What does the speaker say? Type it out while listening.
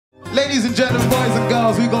Ladies and gentlemen, boys and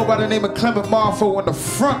girls, we go by the name of Clement Marfo on the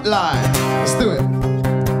front line. Let's do it.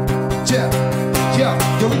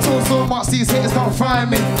 Yo, we told so much these haters can't find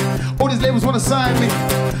me. All these labels wanna sign me.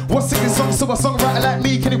 What's singing songs to a songwriter like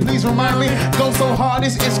me? Can you please remind me? Go so hard,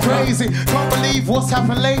 this is crazy. Can't believe what's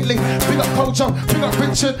happened lately. Big up Culture, big up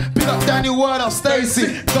Richard, big up Daniel, word up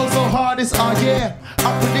Stacy. Go so hard, this yeah.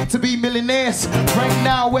 I predict to be millionaires. Right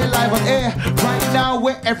now we're live on air. Right now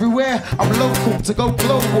we're everywhere. I'm local to go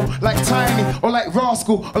global, like Tiny, or like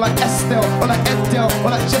Rascal, or like Estelle, or like Edel, or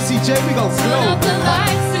like Jessie J. We go Turn flow. up the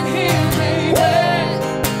lights in here, baby.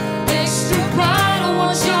 Extra bright, I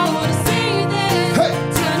want y'all to see this. Hey.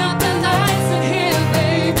 Turn up the lights in here,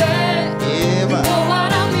 baby. Yeah, man. You know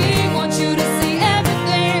what I mean? Want you to see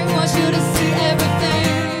everything. Want you to see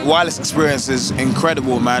everything. Wireless experience is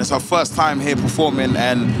incredible, man. It's our first time here performing,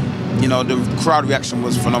 and you know, the crowd reaction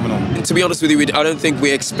was phenomenal. To be honest with you, I don't think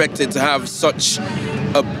we expected to have such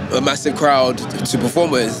a massive crowd to perform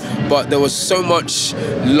with, but there was so much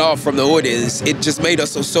love from the audience. It just made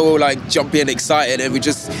us so like jumpy and excited, and we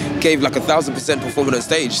just gave like 1000% performance on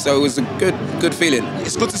stage. So it was a good feeling.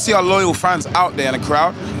 It's good to see our loyal fans out there in the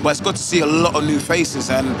crowd, but it's good to see a lot of new faces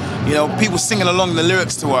and, you know, people singing along the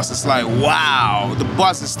lyrics to us. It's like, wow, the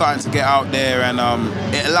buzz is starting to get out there, and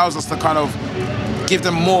it allows us to kind of give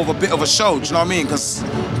them more of a bit of a show, do you know what I mean? Because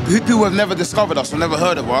people who have never discovered us or never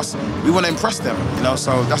heard of us, we want to impress them, you know,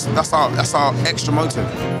 so that's our extra motive.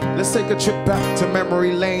 Let's take a trip back to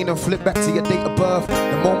memory lane and flip back to your date of birth.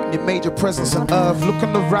 The moment you made your presence on earth.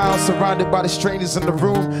 Looking around, surrounded by the strangers in the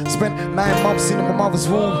room. Spent 9 months in my mother's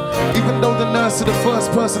womb. Even though the nurse is the first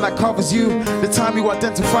person that covers you, the time you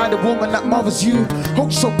identify the woman that mothers you.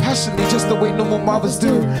 Hope so passionately, just the way normal mothers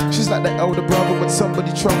do. She's like the elder brother when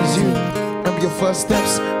somebody troubles you. Remember your first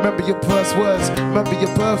steps, remember your first words, remember your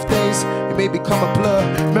birthdays, it may become a blur.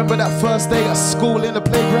 Remember that first day at school in the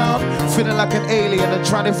playground, feeling like an alien and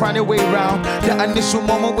trying to find your way around. That initial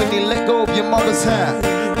moment when you let go of your mother's hand.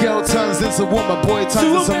 Girl turns into woman, boy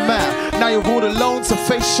turns into man. Now you're all alone to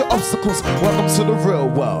face your obstacles. Welcome to the real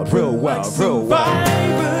world, real world, real world.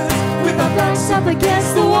 With our backs up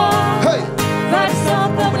against the wall. Hey! Backs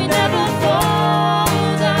up, but we never fall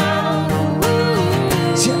down.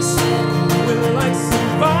 Yes! Like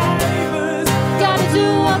survivors, gotta do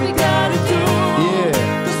what we gotta do. Yeah.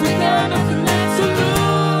 Cause we got nothing left to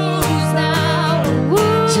lose now.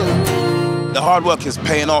 The hard work is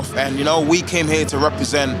paying off, and you know, we came here to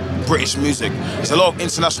represent British music. There's a lot of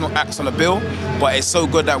international acts on the bill, but it's so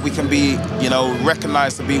good that we can be, you know,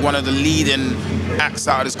 recognized to be one of the leading acts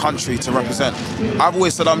out of this country to represent. I've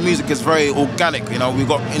always said our music is very organic, you know, we've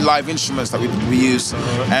got live instruments that we use,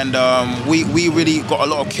 and we really got a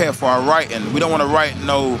lot of care for our writing. We don't want to write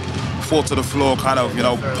no fall to the floor kind of, you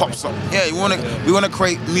know, pop song. Yeah, we want to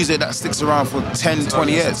create music that sticks around for 10,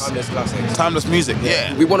 20 years. Timeless music,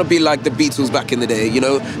 yeah. We want to be like the Beatles back in the day, you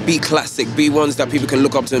know, be classic, be ones that people can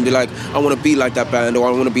look up to and be like, I want to be like that band, or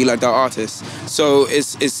I want to be like that artist. So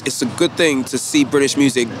it's a good thing to see British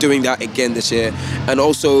music doing that again this year, and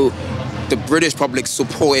also the British public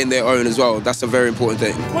supporting their own as well. That's a very important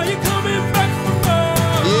thing. Why you coming back from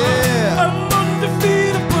us? Yeah! I'm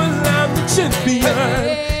undefeatable, I'm the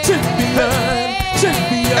champion.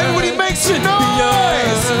 Everybody make some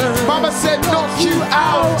noise! Mama said knock you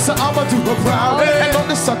out, so I'ma do her proud and knock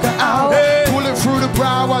the sucker out. Pull it through the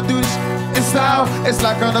brow, I do this in style. It's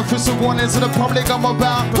like an official warning to the public I'm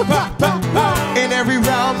about. In every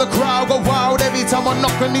round, the crowd go wild. Every time I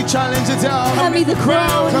knock any challenger down. Hand me the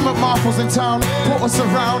crown. Clement Marfo's in town, put us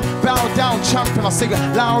around. Bow down, champion, I sing it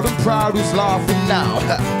loud and proud. Who's laughing now?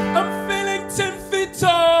 I'm feeling 10 feet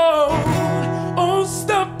tall,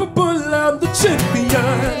 unstoppable, I'm the champion.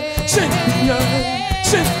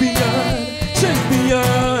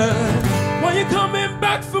 Why you coming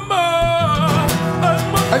back for more?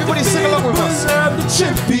 Everybody sing along with us. I'm the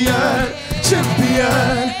champion.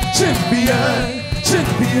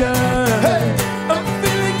 Hey. I'm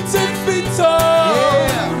feeling 10 feet tall.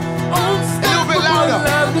 Yeah. A little bit louder.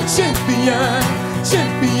 I'm the champion.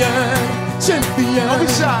 Don't be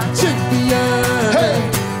shy. Hey.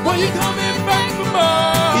 Why you coming back for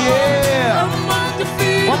more? Yeah. I'm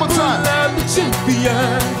undefeated. One more time. I'm the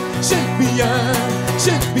champion.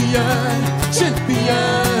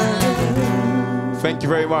 Thank you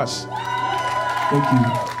very much. Thank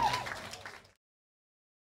you.